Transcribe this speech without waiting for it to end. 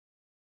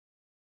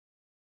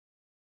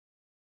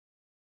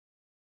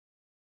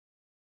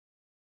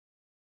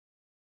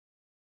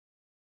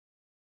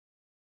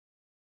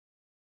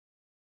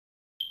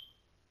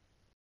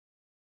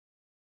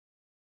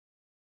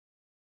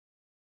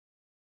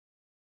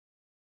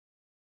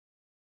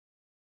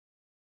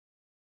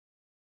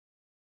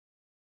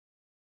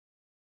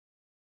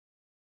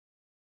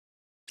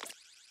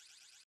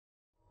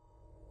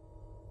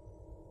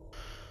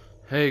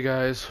Hey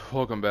guys,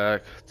 welcome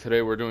back.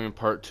 Today we're doing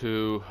part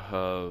 2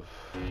 of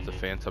The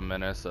Phantom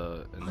Menace in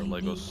the I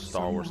Lego need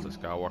Star Wars The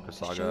someone Skywalker to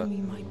show Saga.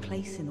 me my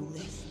place in all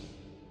this.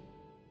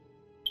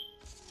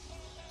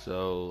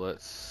 So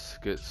let's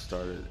get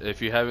started.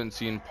 If you haven't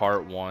seen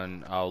part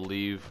 1, I'll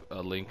leave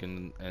a link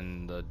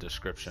in the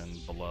description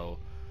below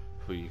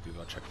so you can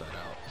go check that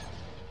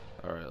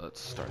out. Alright,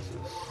 let's start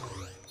this.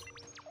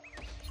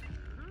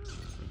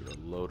 We're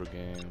gonna load a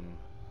game,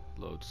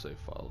 load save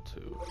file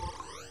 2.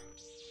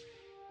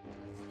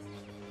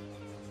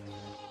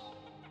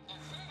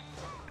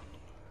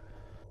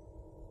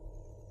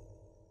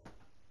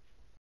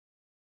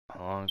 A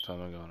long time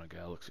ago in a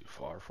galaxy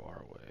far,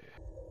 far away.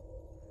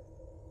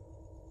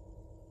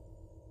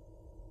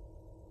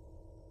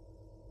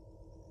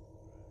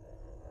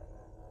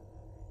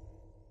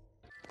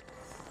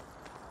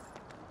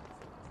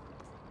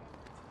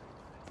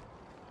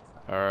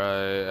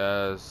 Alright,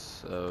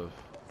 as of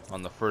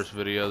on the first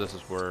video, this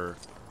is where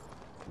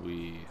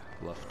we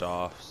left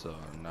off, so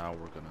now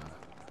we're gonna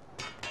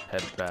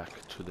head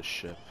back to the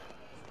ship.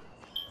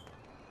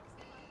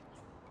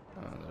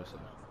 There's a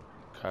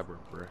kyber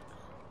brick.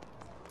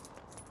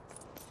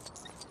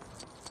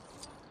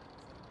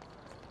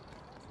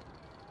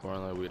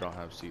 Fortunately, we don't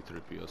have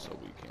C-3PO, so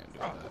we can't do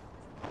that.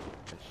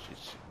 Let's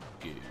just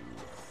go.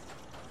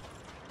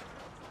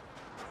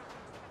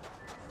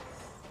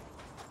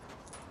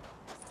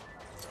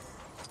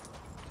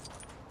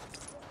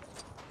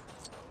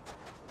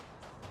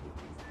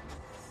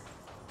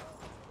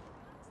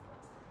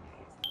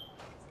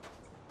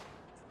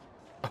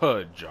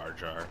 Jar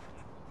Jar.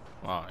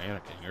 Wow,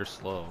 Anakin, you're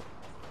slow.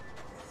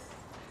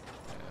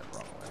 Yeah,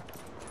 wrong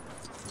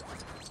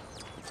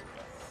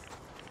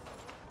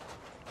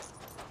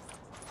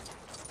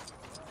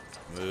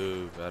way.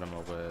 Move out of my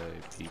way,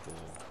 people.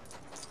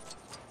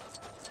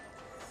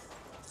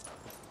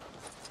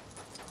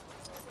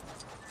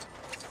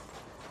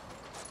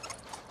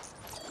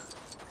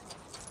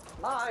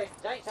 My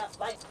data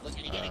plate.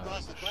 Looking to get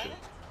across the planet?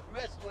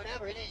 Rest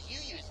whatever it is you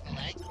use for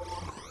legs.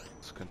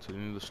 Let's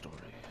continue the story.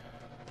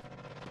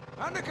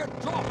 Anakin,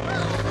 drop it!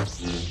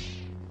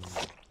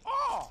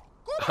 Oh,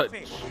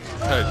 gooberfish!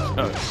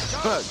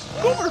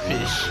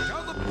 Gooberfish!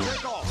 Tell them to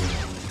take off.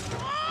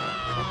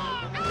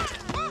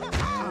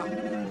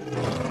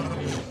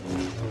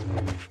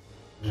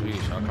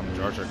 Jeez, how come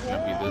Jar Jar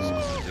can't be this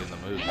easy in the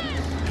movies?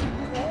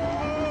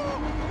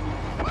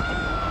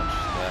 Ouch,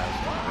 that's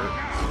gonna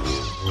hurt.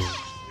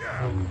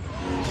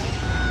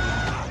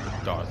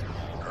 Darth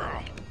Maul.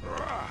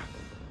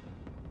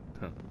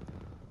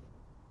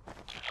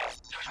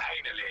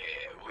 Finally,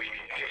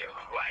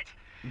 what?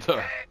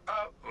 Duh.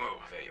 Oh,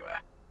 there you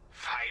are.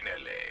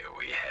 Finally,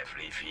 we have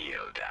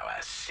revealed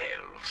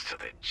ourselves to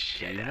the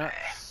Do you not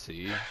Jedi.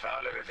 see?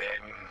 Follow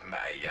them,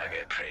 my young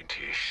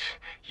apprentice.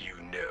 You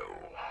know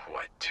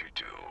what to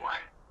do.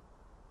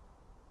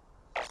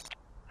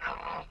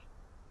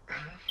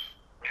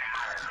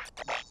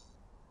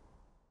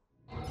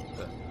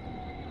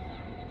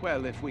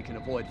 Well, if we can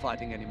avoid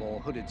fighting any more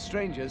hooded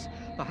strangers,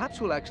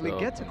 perhaps we'll actually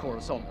get to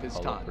Coruscant this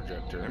Hollow time.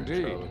 projector and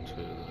Indeed. travel to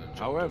the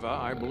However,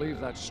 objective, I believe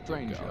that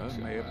stranger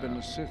galaxy may have been a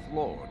map. Sith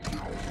Lord.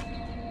 Guess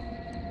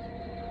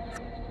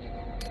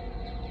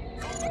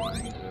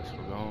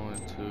we're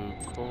going to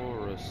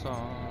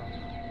Coruscant.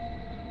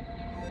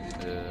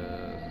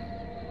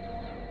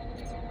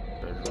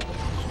 Federal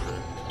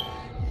District.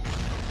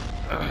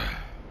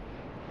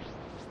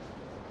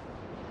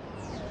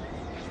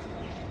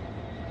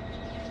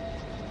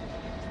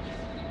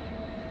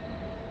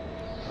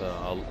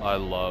 I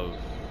love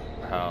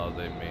how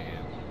they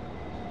made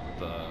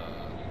the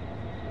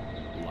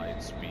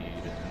light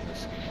speed in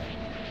this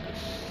game.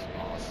 It's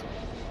awesome.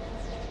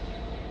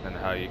 And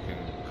how you can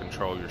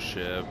control your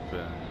ship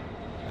and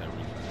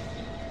everything.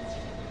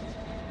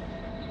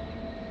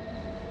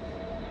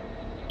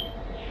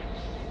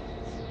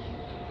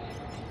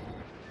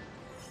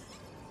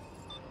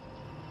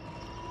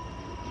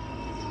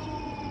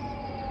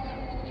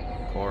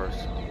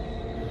 Coruscant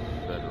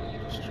Federal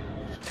District.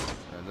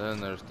 And then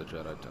there's the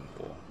Jedi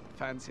Temple.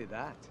 Fancy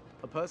that.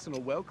 A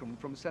personal welcome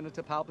from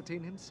Senator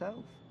Palpatine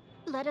himself.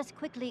 Let us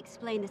quickly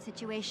explain the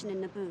situation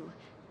in Naboo,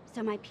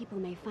 so my people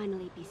may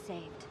finally be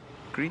saved.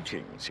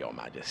 Greetings, Your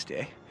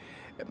Majesty,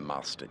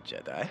 Master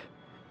Jedi.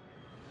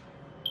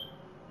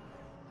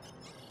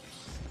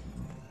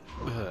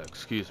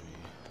 Excuse me.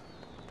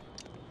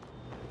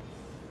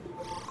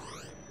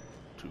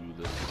 To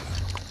the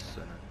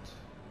Senate.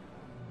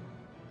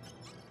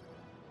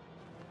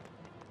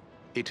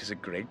 It is a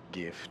great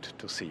gift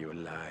to see you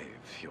alive,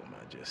 Your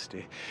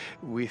Majesty.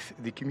 With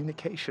the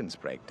communications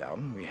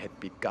breakdown, we had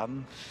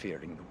begun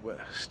fearing the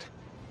worst.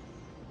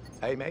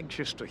 I'm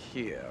anxious to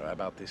hear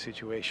about the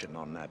situation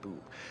on Naboo.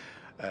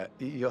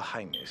 Your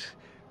Highness,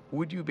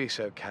 would you be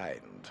so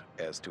kind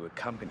as to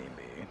accompany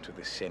me to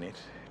the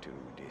Senate to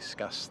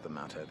discuss the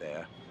matter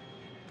there?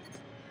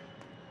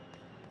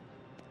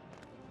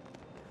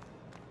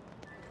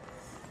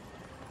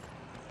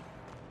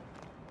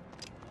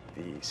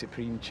 The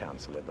Supreme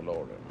Chancellor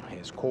Valorum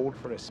has called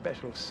for a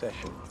special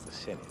session of the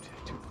Senate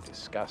to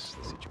discuss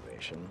the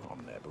situation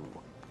on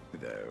Naboo.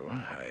 Though,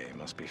 I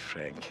must be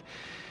frank,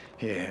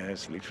 he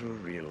has little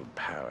real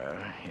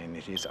power, and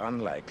it is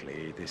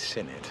unlikely the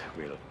Senate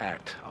will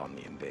act on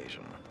the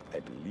invasion. I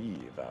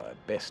believe our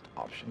best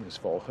option is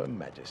for Her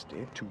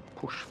Majesty to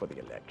push for the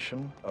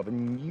election of a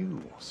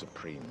new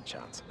Supreme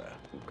Chancellor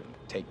who can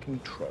take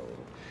control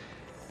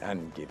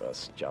and give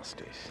us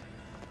justice.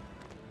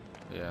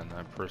 Yeah, and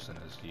that person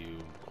is you,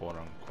 quote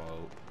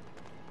unquote.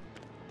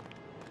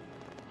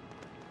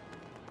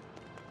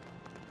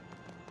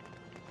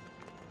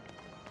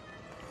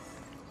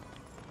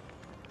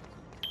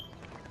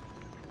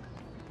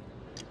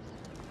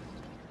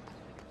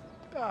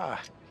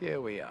 Ah,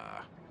 here we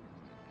are.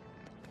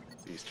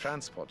 These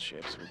transport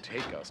ships will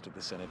take us to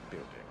the Senate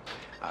building.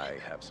 I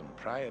have some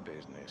prior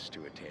business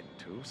to attend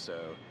to,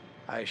 so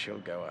I shall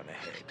go on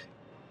ahead.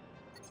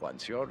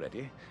 Once you're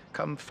ready,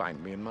 come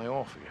find me in my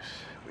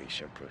office. We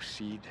shall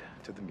proceed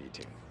to the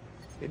meeting.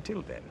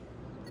 Until then.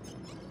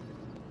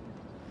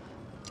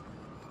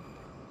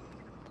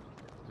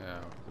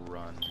 Yeah,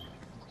 run.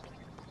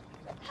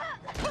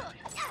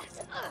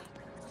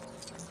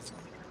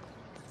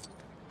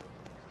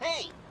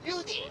 Hey,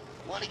 you there!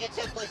 Want to get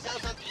someplace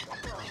else on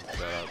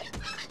Shut up.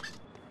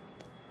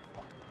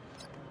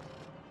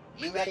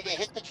 You ready to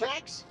hit the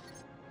tracks?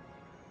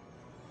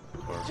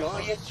 Corp Enjoy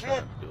your on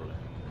trip. building.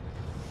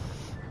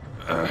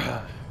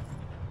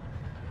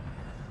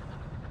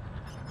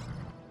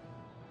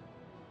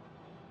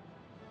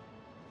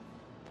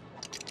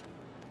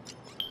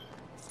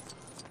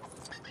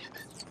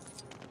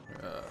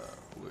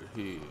 We're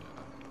here.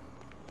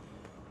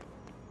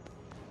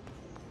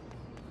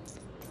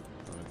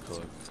 Let me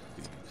collect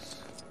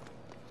these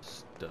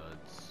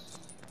studs.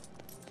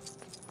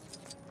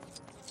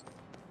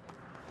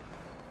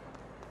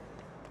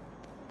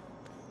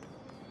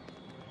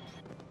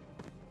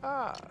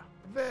 Ah,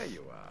 there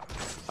you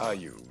are. Are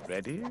you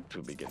ready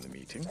to begin the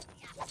meeting?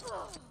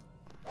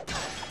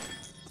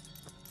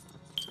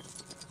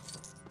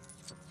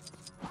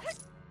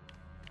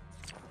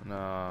 No,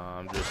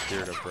 I'm just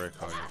here to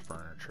break all your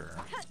furniture.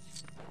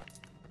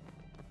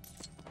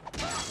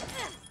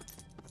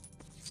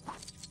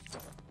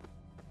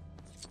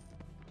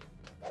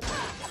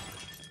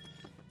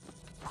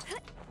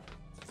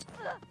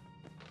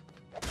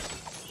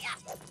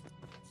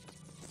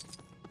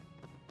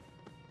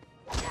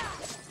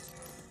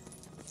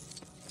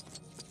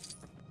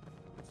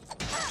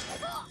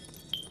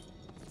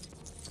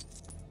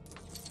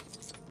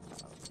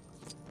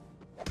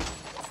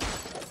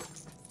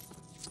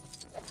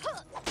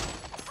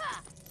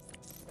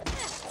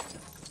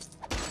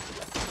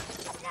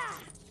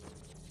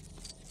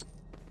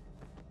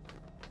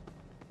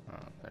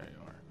 There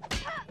you are.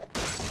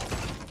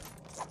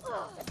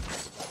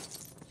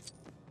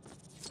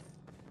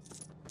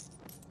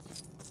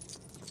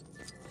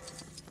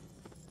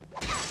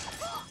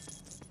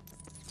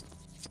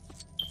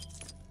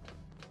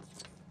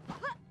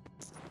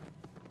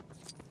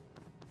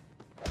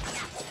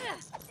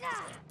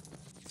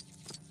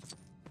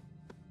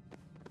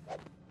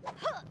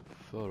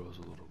 Thought it was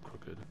a little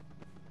crooked.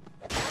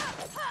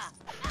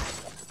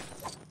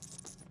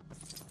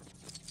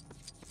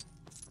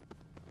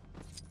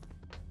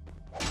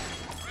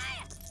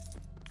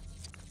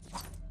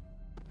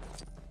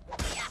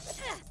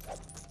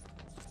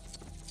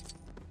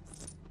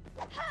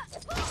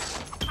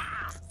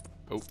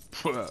 Oh,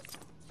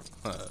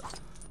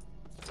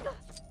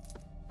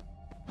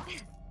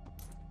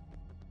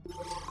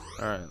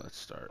 alright, let's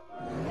start.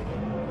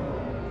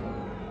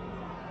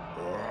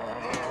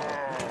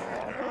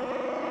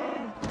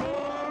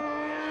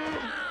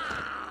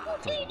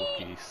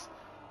 Wookiees.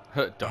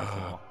 Darth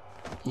Maul.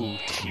 We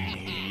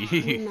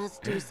Wookie.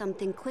 must do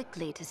something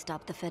quickly to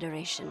stop the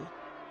Federation.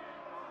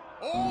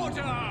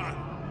 Order!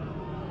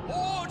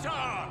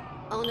 Order!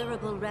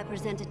 Honorable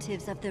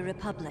representatives of the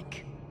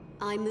Republic,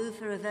 I move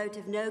for a vote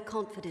of no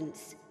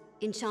confidence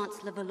in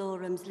Chancellor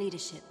Valorum's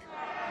leadership.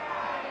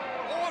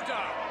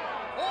 Order!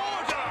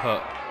 Order!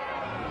 Huh.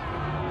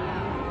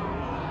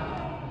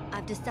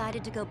 I've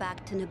decided to go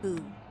back to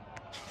Naboo.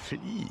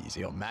 Please,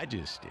 Your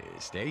Majesty,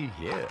 stay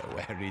here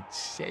where it's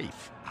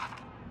safe.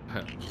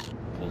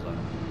 Pulls out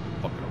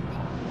a bucket of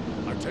pop.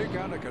 I take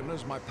Anakin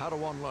as my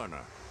Padawan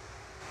learner.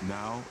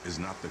 Now is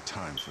not the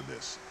time for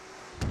this.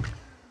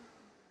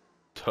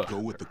 Go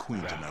with the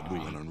Queen to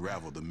Naboo and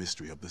unravel the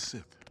mystery of the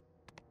Sith.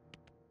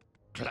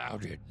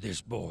 Clouded this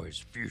boy's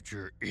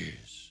future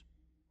is.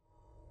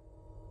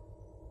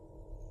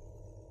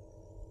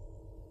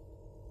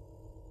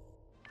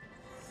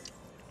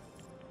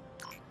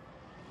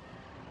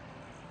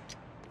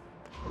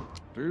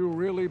 Do you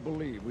really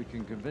believe we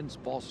can convince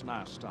Boss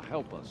Nass to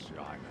help us,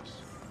 Your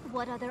Highness?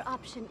 What other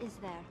option is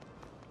there?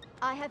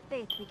 I have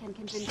faith we can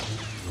convince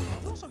him.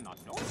 Those are not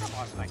known to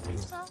us like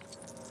this, sir.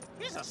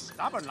 He's as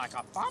stubborn like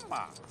a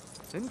famba.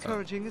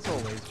 Encouraging as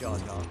always, Jar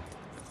Jar.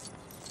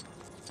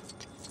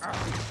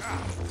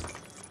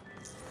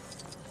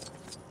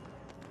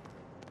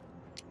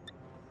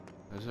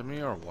 Is it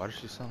me or why does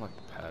she sound like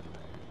Padme?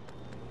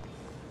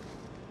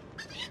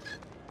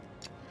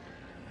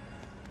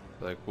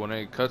 Like when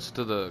it cuts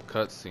to the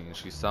cutscene,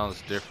 she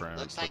sounds different,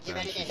 Looks but like you're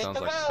then ready to she hit sounds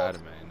the like road.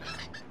 Padme now.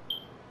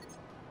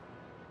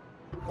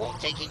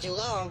 Won't take you too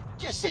long.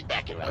 Just sit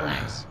back and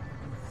relax.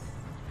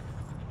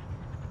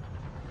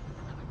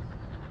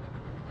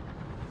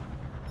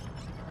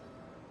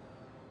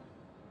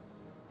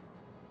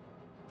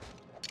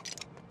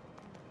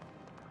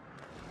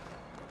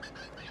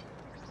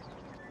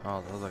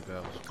 Oh, the other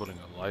guy was putting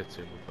a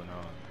lightsaber, but no,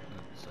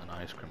 it's an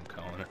ice cream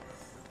cone.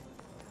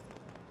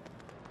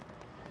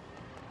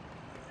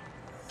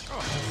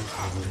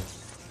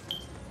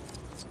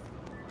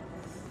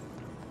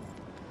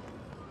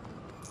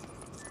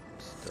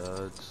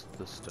 Studs,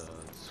 the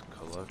studs.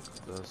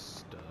 Collect the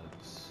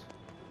studs.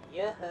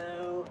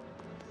 Yoo-hoo!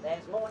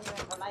 There's more new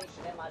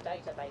information in my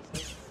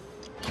databases.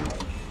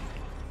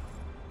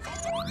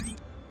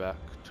 Back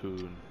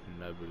to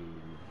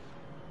Naboo.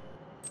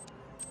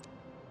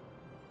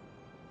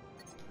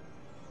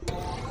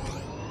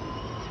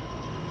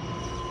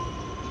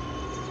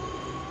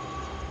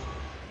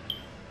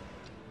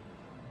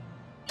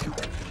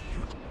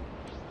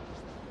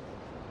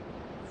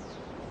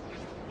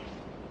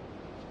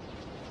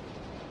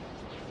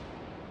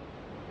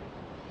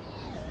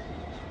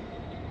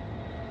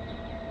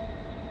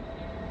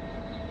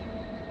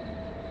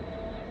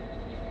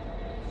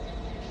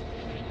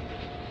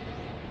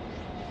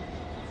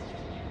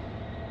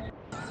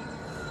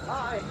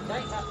 My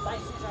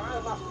databases are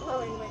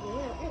overflowing with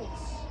new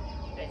hints.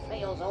 It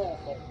feels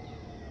awful.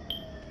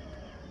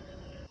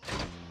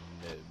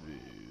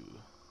 Naboo.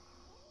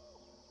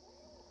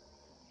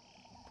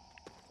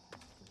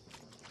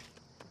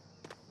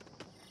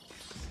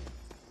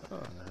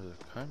 Oh, there's a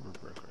Kyber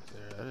brick right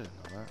there. I didn't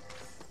know that.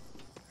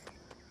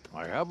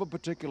 I have a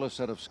particular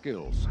set of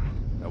skills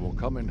that will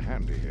come in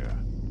handy here.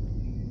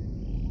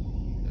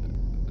 Yeah,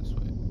 this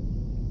way.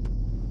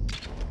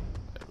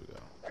 There we go.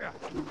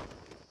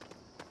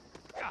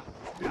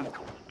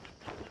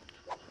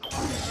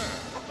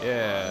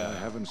 Yeah. I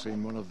haven't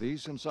seen one of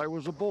these since I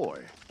was a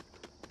boy.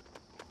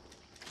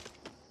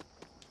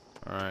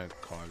 Alright,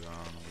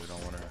 Qui-Gon, we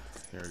don't want to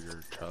hear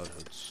your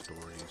childhood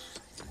stories.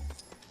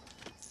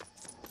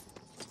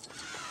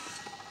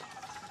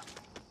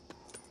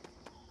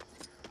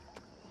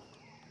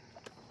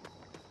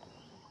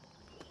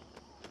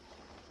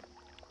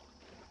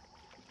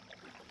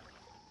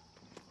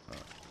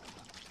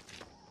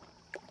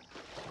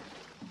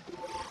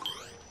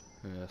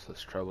 Yes,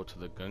 let's travel to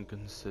the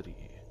Gungan City.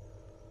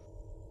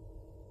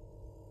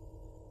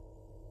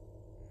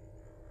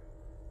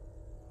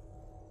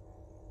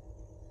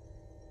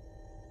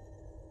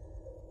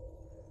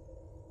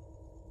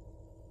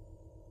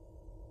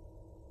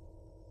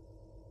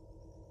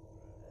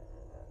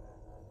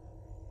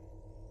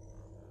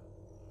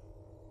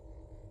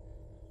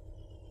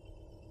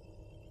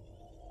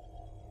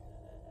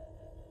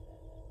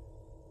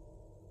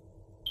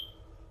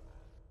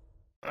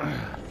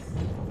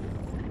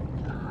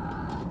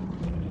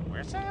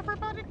 Where's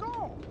everybody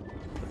go?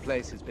 The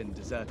place has been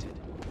deserted.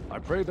 I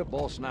pray that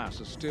Boss Nass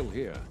is still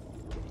here.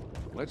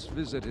 Let's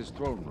visit his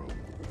throne room.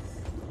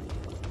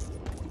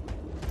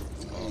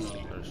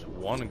 Oh, there's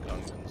one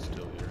Gungan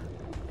still here.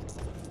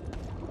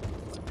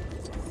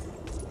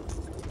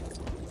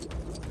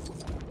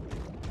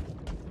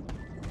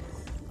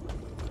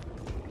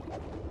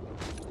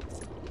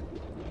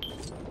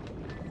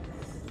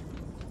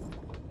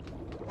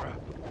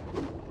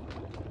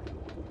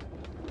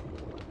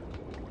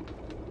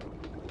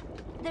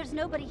 There's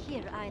nobody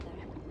here either.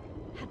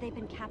 Have they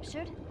been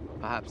captured?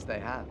 Perhaps they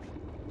have.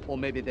 Or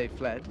maybe they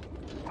fled.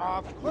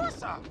 Of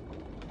course,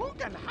 who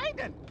can hide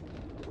them?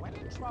 When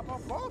in trouble,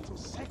 go to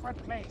sacred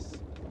place.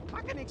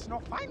 Mechanics no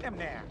find them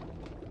there.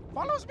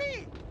 Follows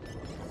me.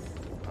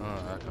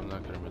 Oh, how come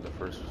that couldn't be the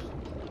first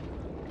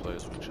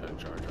place we checked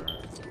Jar Jar?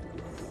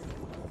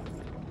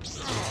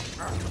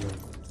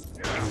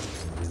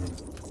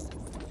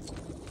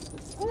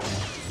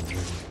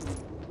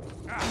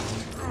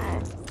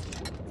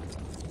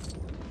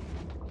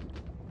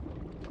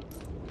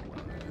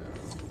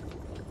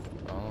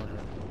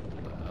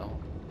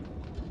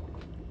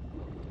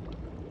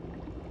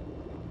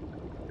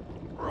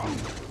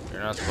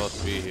 You're not supposed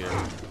to be here.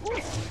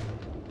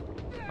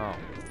 Oh.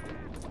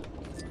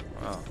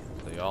 Wow,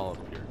 they all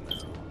appeared now.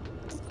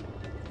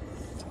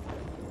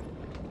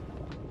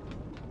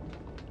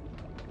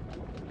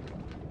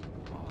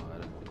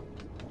 Odd.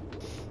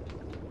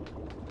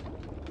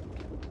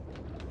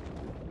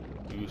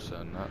 You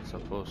said not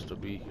supposed to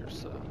be here,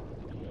 sir.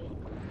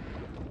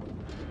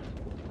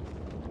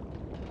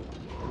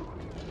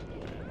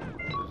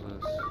 What is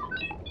this?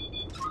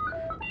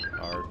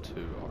 R2, R9.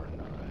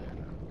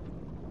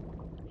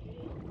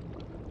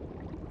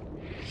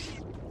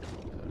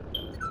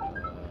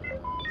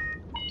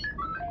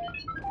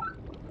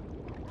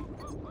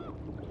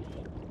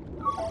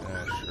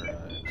 Yeah, sure, I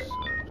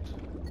accept.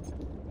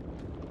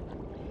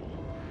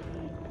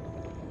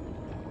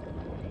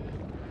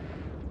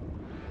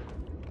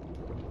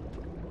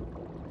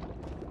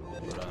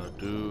 But I'll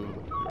do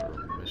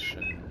your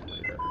mission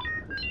later.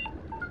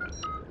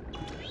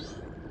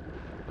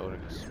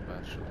 Loading a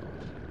spatula.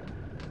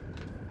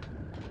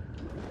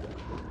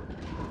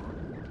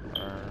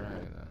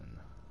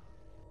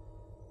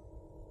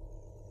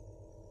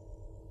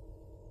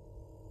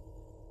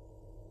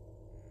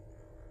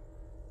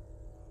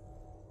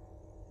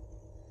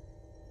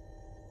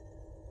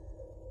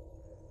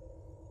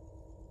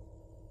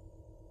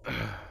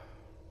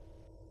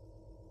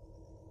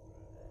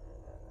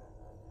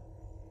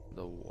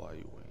 The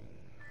Y-Wing.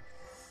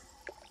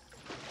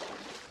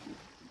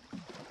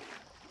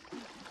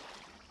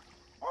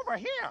 Over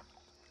here!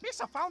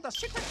 Lisa found a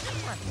secret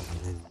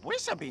entrance. We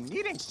should be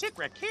needing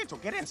secret key to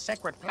get in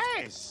secret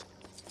place.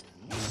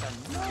 Lisa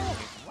knows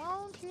it's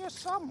around here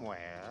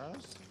somewhere.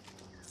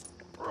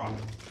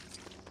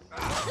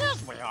 Here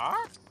we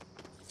are.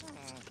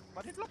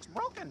 But it looks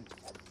broken.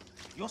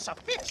 Use a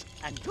fix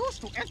and use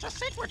to enter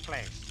secret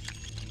place.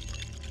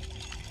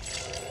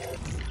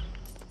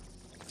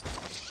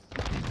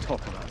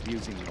 Talk about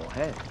using your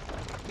head.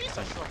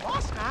 Lisa sure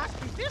was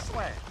asked me this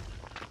way.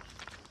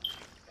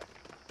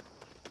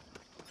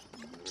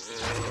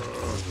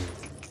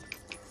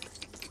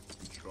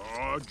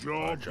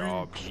 Jar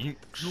Jar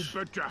Binks. You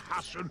better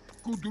hasten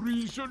good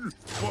reason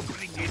for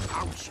bringing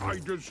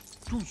outsiders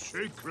to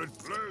sacred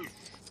place.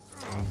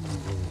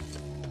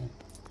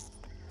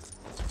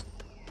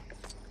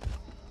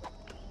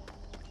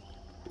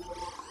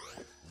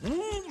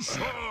 Who's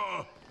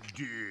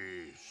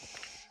this?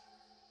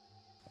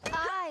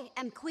 I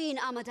am Queen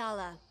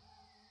Amidala.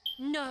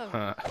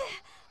 No.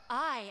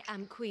 I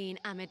am Queen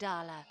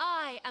Amidala.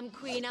 I am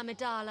Queen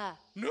Amidala.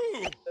 No.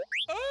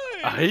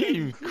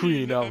 I'm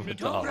Queen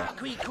Amidala.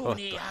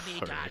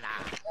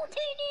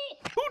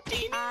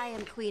 I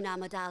am Queen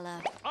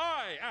Amidala.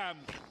 I am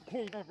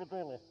Queen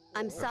Amidala.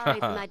 I'm sorry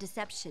for my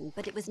deception,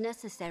 but it was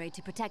necessary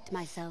to protect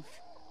myself.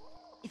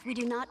 If we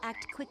do not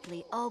act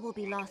quickly, all will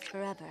be lost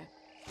forever.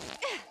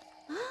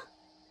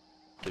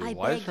 Dude, I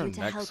why beg is her you to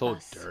neck help so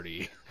us.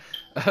 dirty?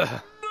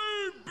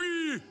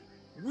 Maybe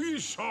we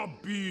saw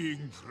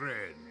being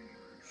friends.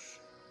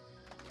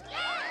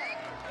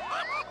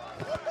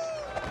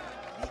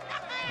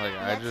 Like,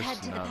 I Let's just head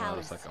to the know,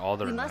 palace. it's like all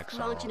their We necks must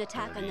are launch all an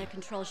attack on dirty. their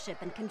control ship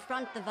and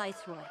confront the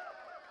Viceroy.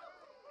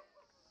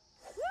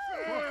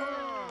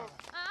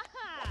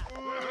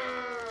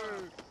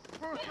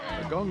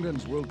 The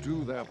Gungans will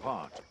do their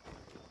part.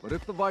 But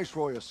if the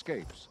Viceroy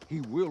escapes,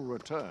 he will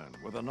return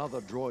with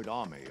another droid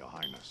army, Your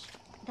Highness.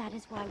 That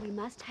is why we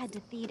must head to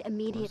Theed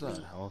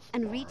immediately health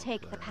and bar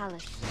retake up the there?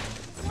 palace.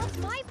 What's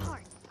my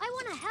part? I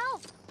want to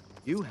help.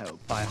 You help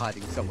by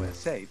hiding somewhere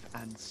safe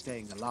and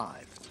staying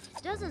alive.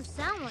 Doesn't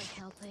sound like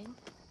helping.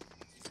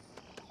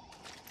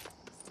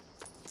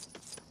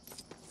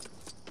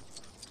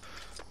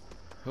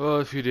 Well,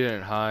 if you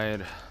didn't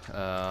hide,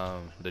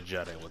 the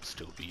Jedi would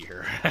still be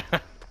here.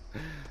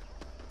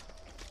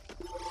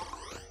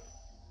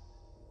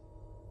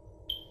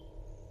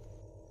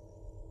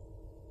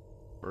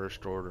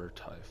 First Order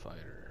TIE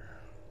Fighter.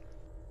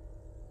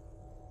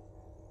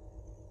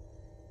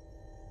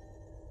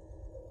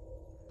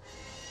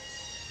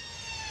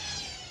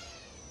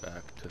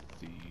 Back to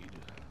Theed.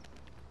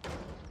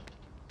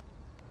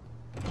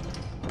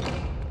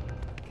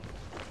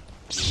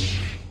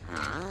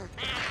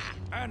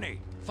 Annie,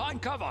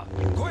 find cover!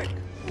 Quick!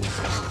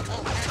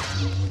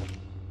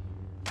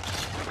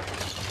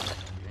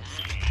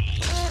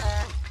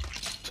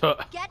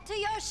 Get to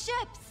your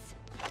ships!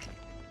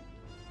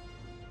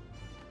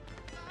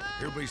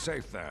 He'll be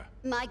safe there.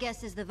 My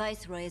guess is the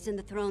Viceroy is in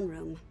the throne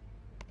room.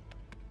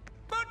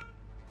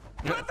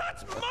 But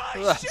that's my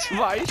That's ship!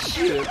 my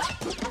shit.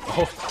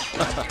 Oh.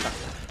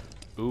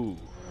 Ooh.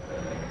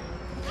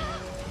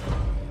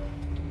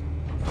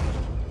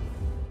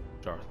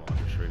 Darth Maul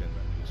just reading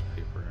that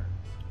newspaper.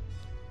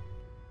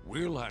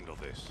 We'll handle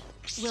this.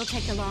 We'll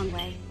take the long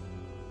way.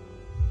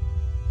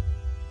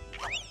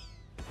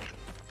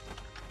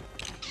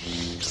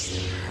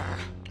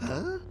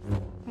 Huh?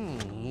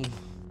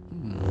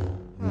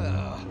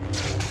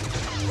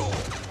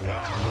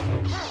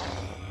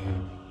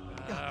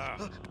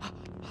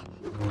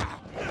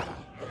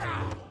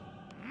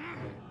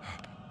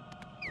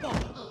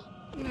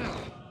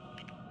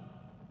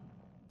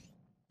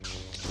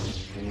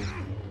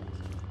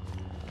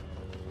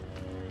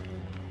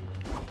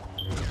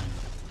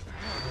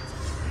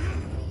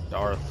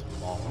 Darth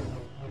Maul.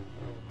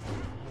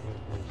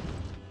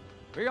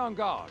 Be on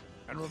guard,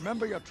 and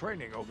remember your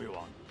training,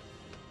 Obi-Wan.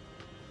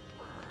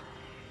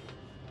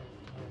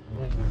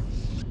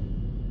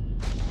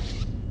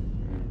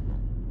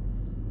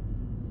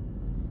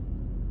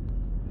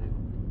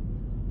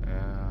 Yeah,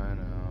 I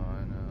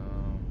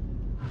know.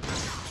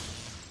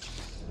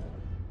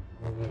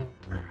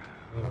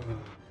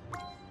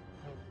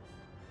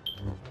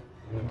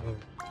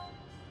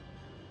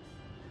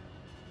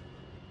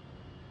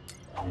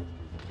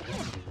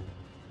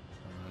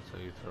 That's how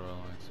you throw a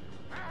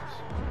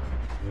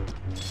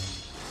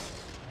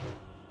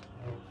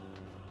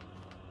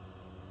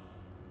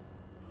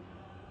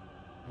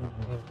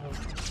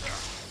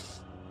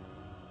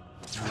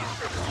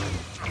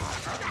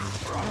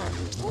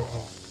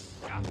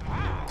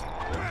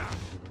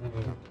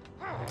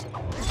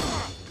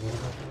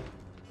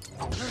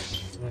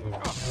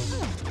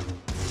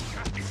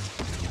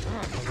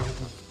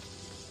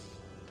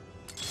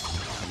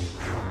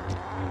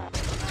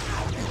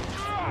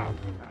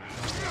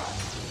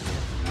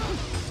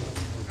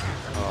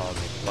Oh,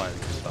 the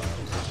fighting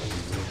styles.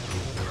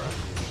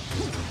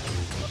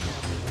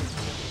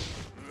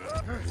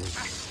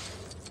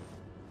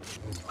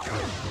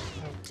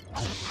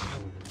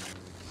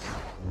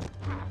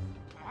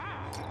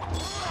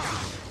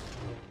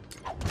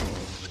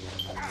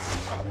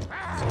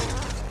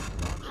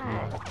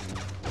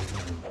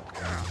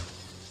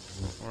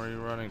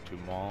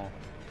 going to mall.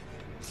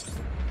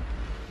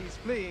 He's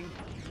fleeing.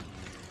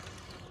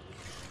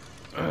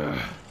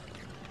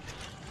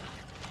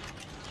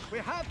 We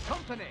have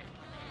company.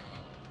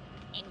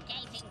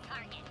 Engaging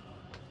target.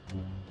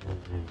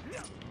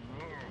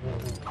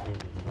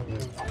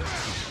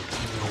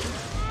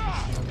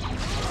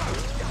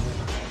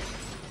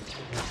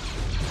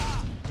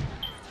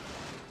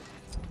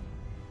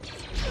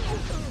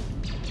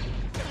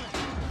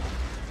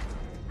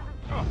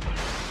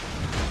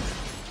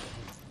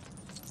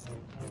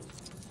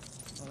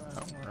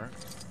 That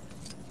worked.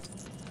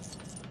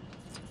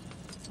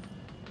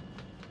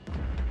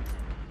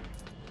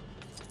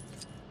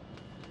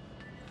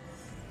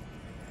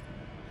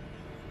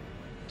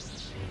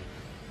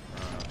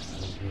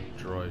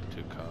 Droid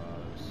to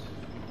cause.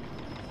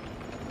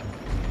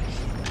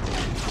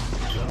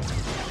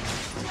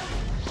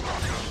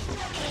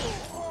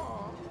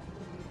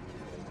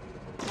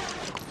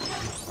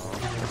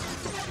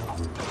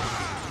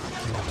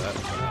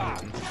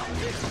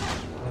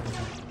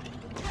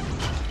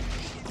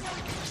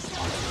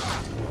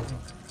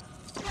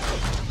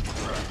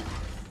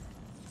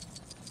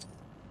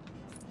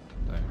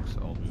 Thanks,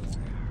 Obi-Wan.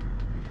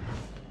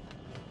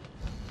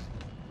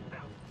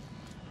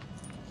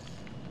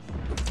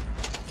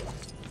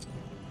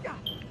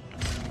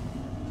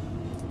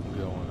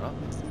 Going up.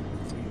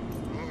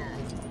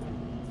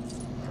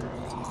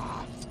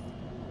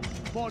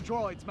 More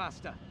droids,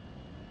 Master.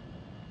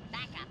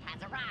 Backup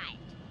has arrived.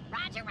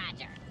 Roger,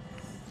 roger.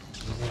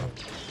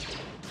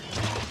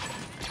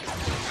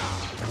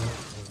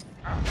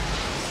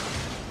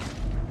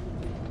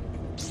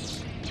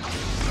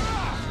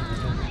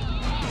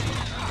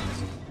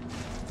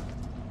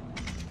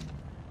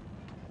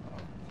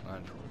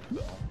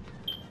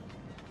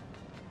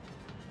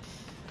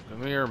 Give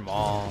me your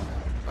mall.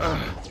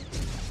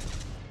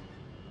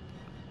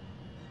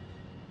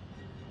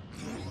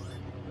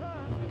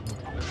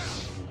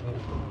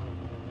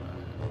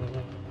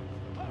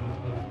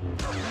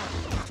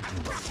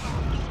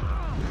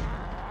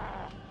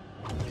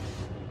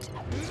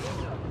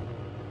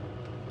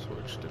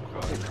 Switch to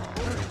Qui-Gon.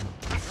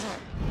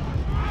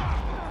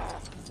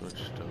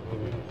 Switch to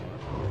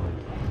Obi-Wan.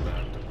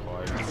 Back to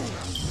Qui-Gon.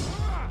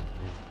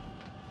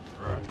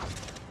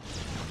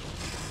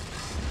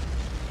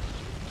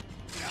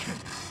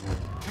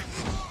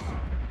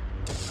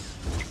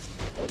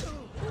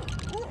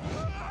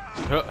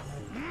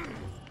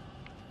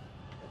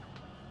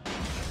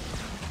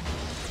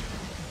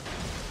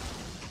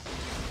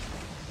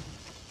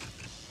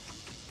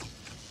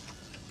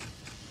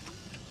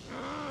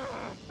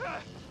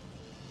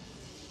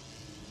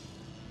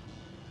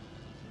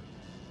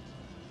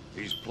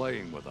 He's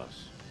playing with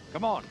us.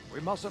 Come on, we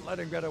mustn't let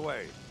him get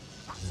away.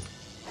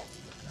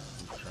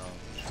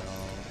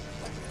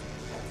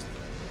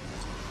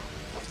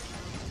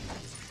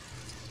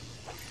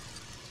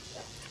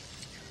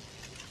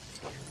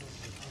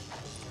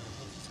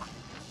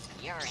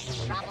 You're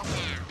in trouble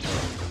now.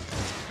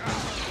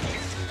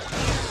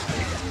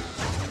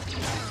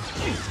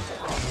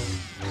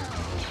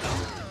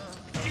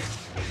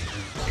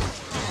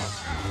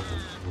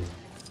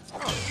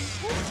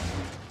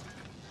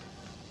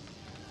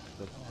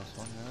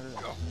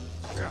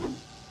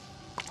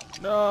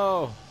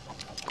 No!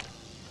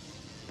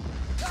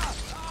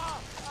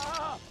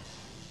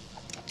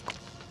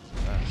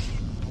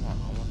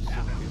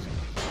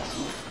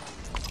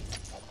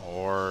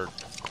 Or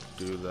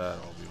do that,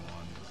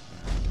 Obi-Wan.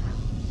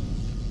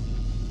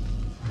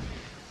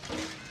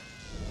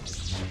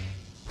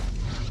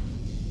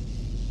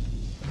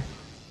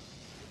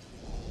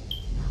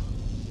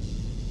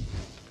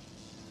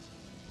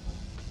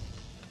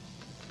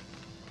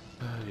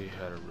 You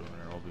had a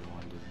ruiner,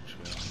 Obi-Wan, didn't you?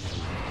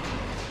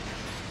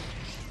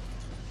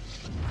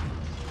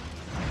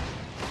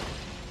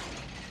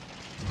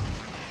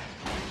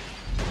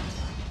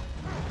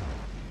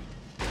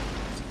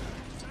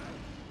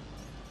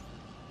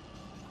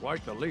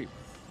 Quite the leap.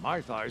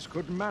 My thighs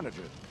couldn't manage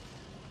it.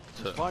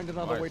 Let's find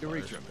another way to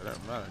reach him.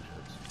 Manage it.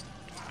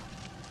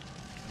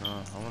 No,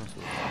 I want to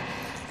see.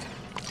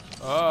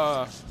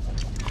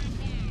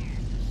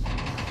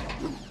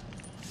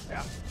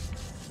 Yeah.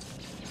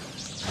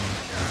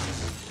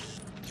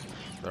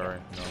 Sorry,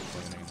 no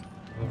cleaning.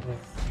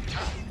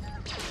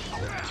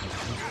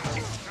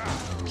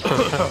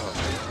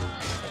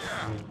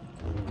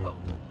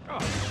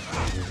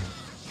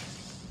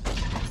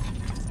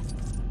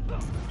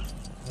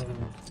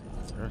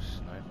 Is there a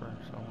sniper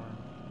somewhere?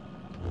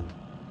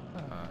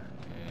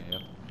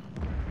 Yep.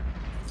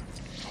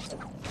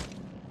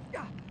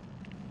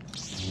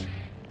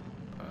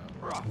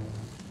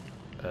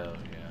 Hell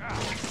yeah.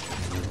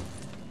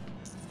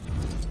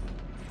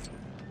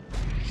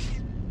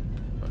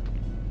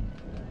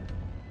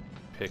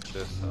 Pick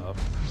this up.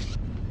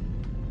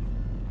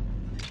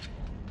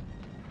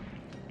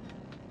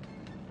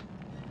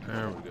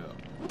 There we go.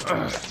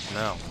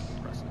 Now,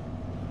 press it.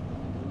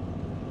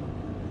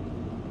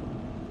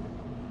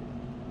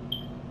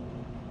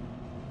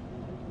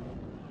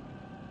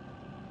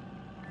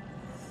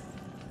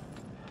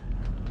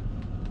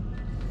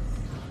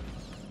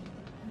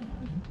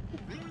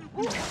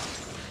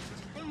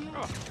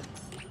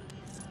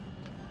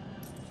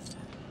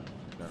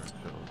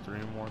 3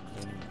 more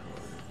cleaning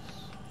droids.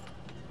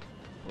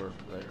 Where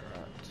they're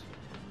at.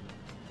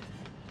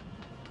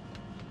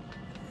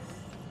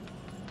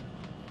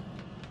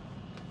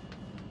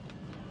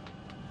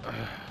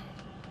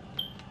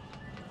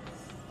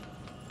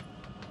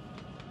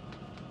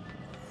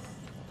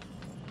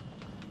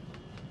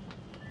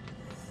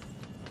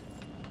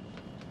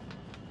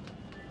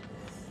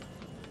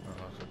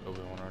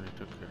 Obi-Wan already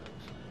took care of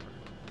this.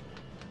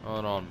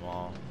 Hold on,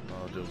 Mom.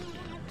 I'll do it with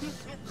you.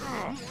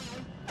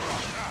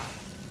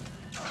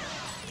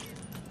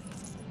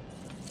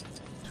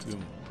 2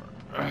 more.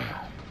 Hey,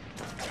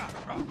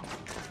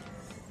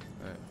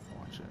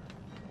 watch it.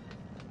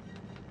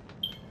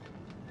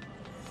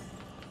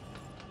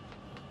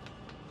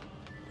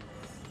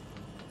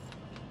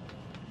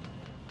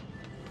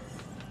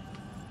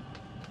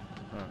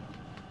 Huh.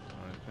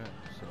 Okay,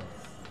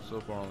 so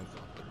far only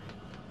found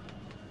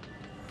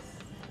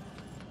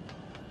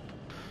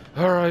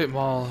 3. Alright,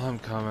 Maul, I'm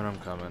coming.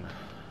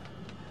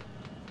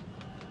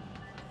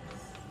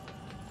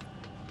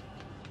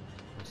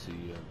 Let's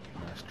see,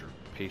 Master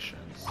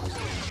Patience.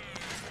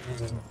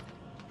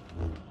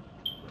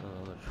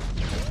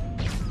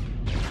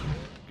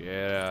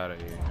 Get out of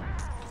here.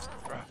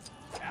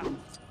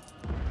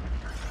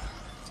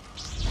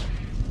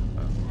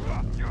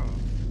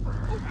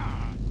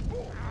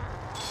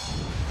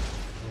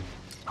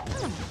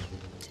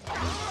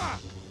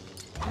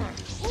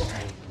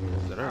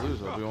 Did I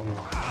lose Obi-Wan?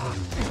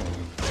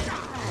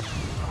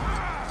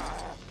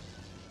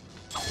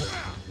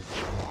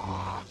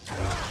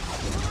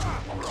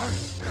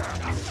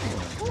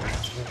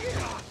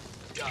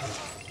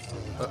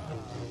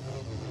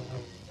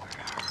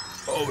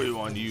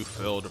 Obi-Wan, you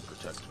failed to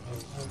protect me.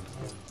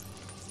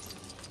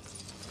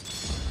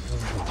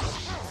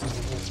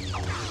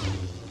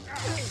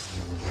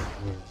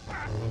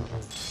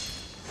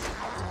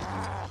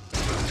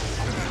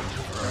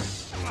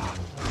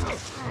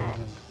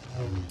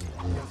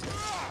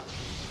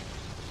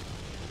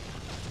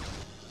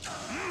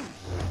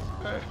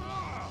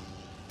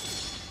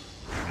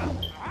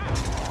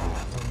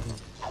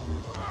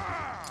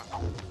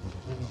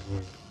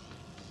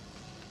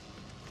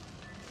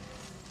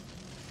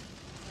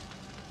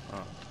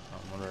 I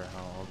wonder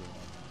how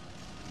Obi-Wan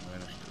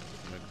managed to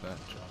make that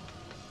jump.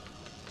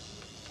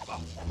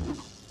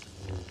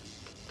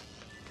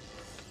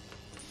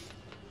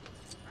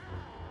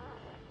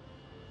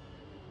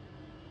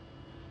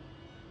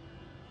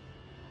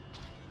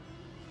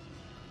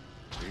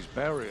 These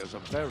barriers are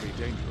very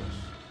dangerous.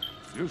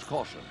 Use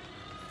caution.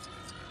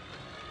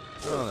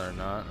 No, they're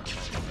not.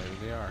 Maybe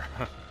they are.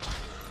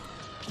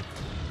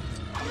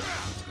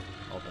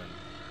 Open.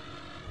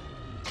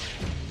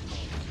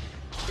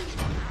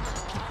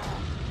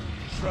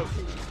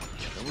 Trophy.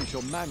 Then we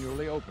shall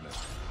manually open it.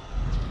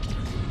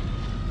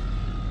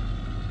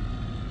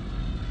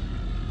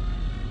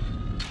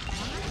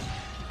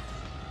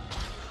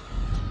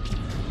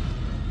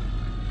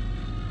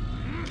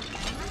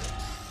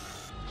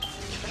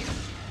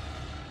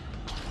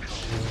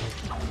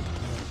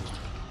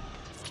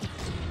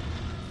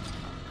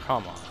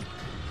 Come on.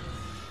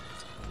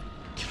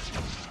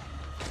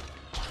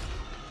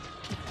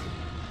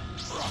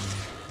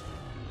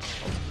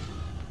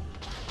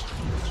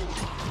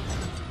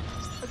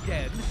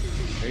 Again.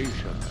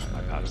 Patience,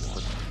 my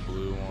Padawan.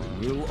 Blue one.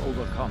 We will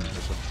overcome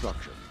this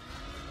obstruction.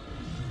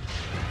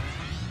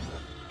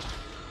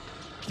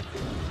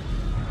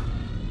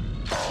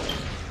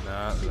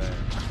 Not there.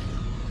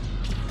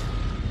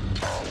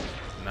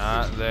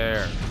 Not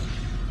there.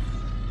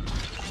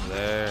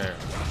 There.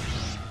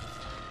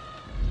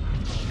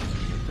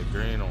 Get the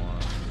green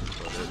one.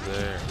 Put it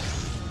there.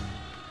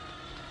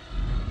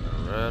 The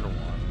red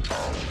one.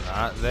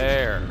 Not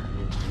there.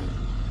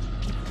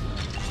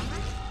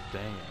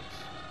 Dang it.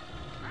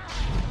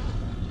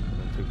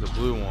 Then take the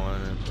blue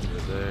one and put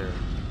it there.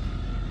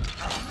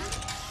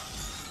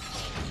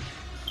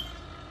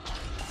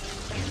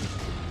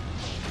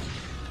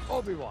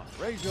 Obi-Wan,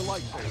 raise your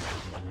lightsaber.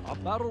 Our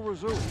battle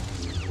resumes.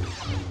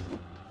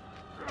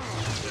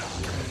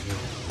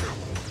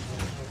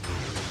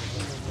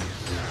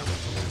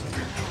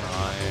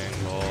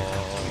 Triangle.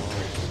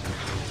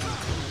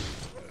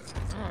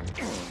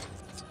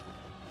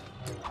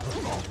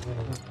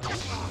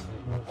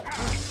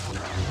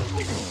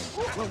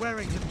 We're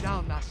wearing him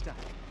down, Master.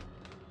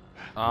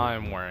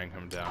 I'm wearing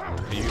him down.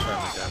 You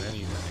haven't done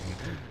anything.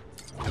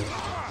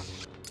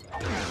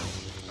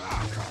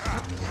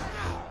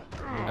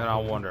 And I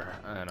wonder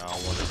how I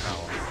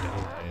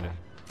died.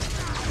 The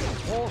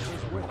Force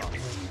is with us.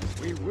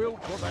 We will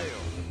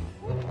prevail.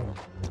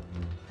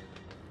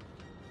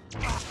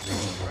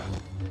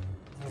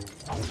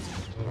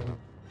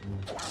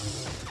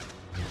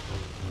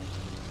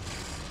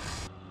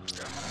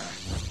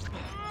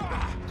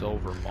 It's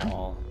over,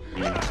 Maul.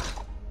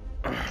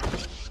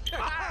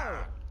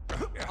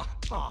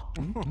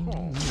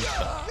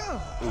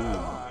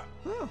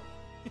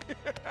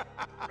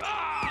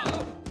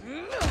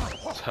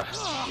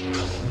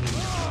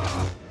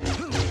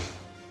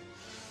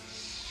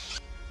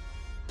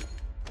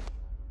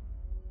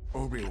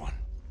 Obi-Wan,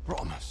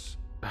 promise.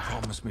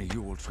 Promise me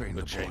you will train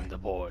the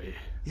boy.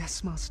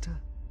 Yes, master.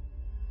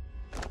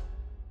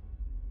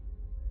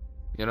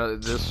 You know,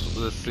 this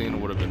scene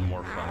would have been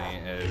more funny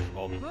if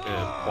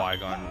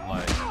Qui-Gon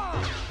like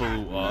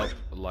blew up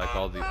like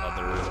all the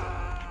other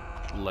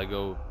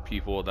Lego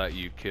people that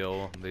you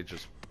kill. They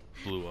just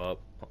blew up.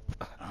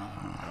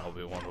 And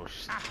Obi-Wan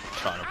was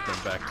trying to put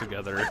them back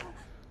together.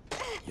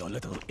 Your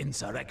little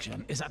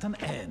insurrection is at an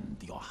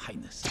end, Your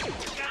Highness.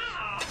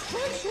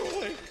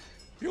 Viceroy,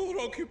 your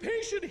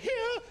occupation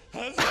here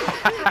has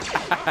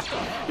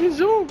It's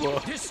over.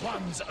 This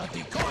one's a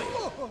decoy.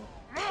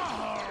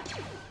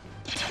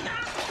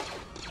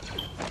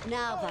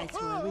 Now,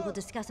 Viceroy, we will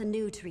discuss a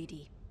new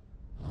treaty.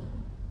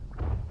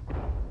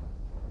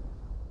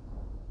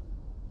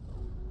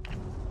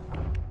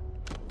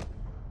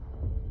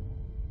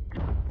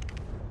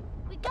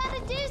 We gotta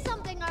do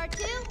something,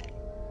 R2.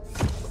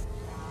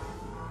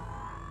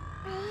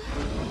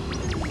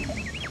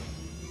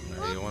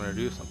 You want to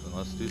do something?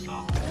 Let's do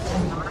something.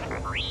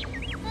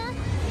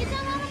 It's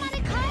an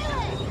automatic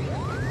pilot.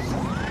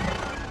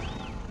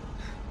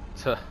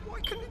 Why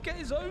couldn't he get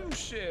his own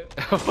ship?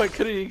 Why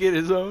couldn't he get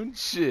his own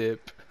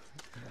ship?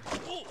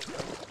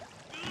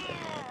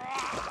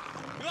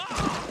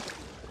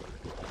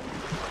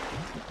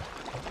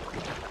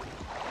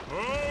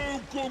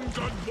 Oh,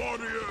 Gungdan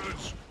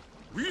warriors!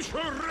 We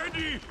are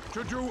ready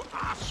to do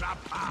us a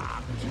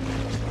part!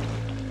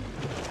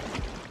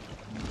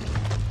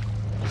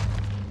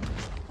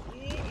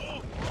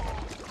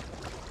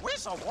 We're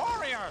the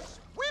warriors!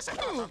 We're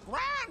the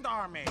grand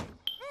army!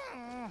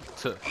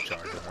 Jar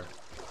Jar.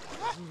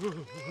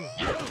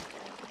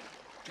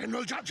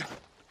 General Jar Jar,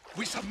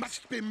 we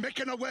must be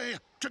making our way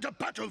to the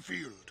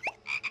battlefield.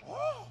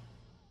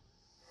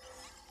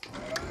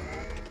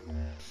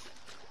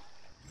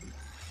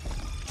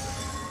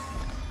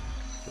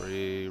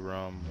 Free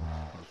rum,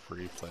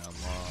 free play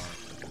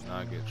unlocked. Did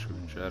not get True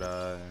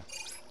Jedi.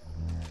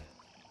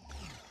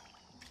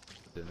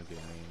 Didn't get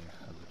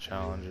any of the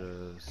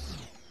challenges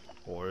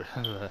or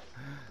the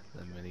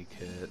mini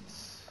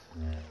kits.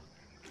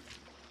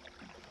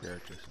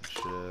 Characters and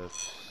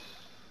ships.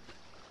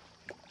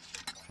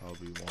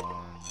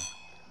 Obi-Wan,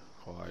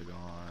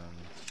 Qui-Gon,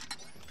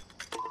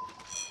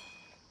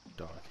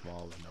 Darth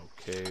Maul with no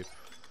cape,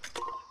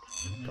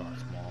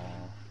 Darth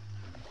Maul,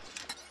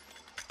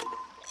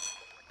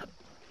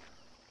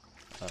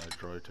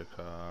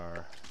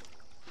 Droidekar.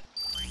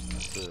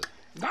 That's it.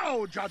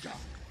 Now, Jar Jar,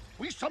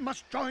 we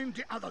must join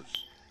the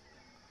others.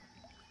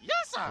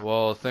 Yes, sir.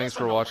 Well, thanks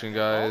for watching,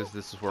 guys.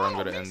 This is where I'm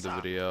going to end the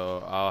video.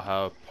 I'll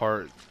have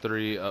part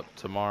 3 up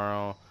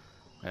tomorrow,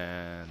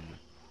 and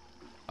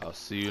I'll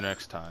see you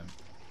next time.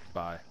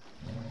 Bye.